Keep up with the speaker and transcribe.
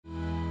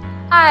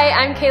Hi,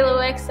 I'm Kayla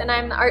Wicks, and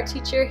I'm the art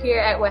teacher here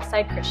at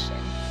Westside Christian.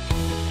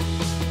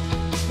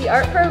 The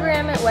art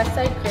program at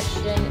Westside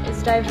Christian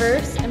is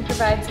diverse and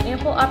provides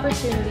ample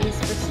opportunities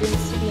for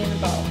students to be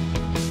involved.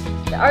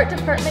 The art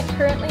department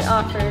currently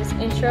offers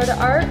Intro to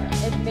Art,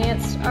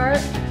 Advanced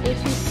Art,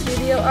 AP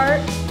Studio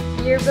Art,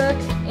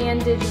 Yearbook,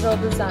 and Digital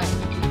Design.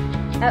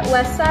 At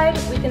Westside,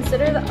 we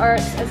consider the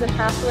arts as a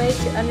pathway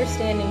to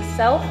understanding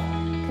self,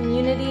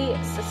 community,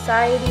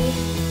 society,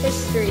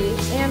 history,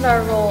 and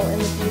our role in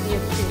the beauty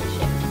of creation.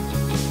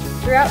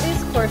 Throughout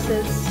these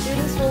courses,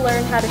 students will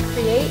learn how to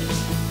create,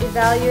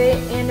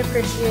 evaluate, and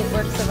appreciate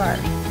works of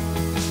art.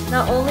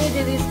 Not only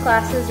do these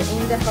classes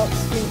aim to help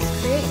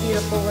students create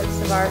beautiful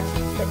works of art,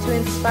 but to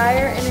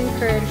inspire and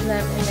encourage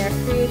them in their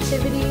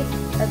creativity,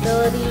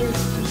 abilities,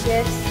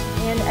 gifts,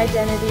 and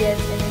identity as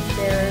image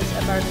bearers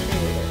of our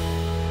Creator.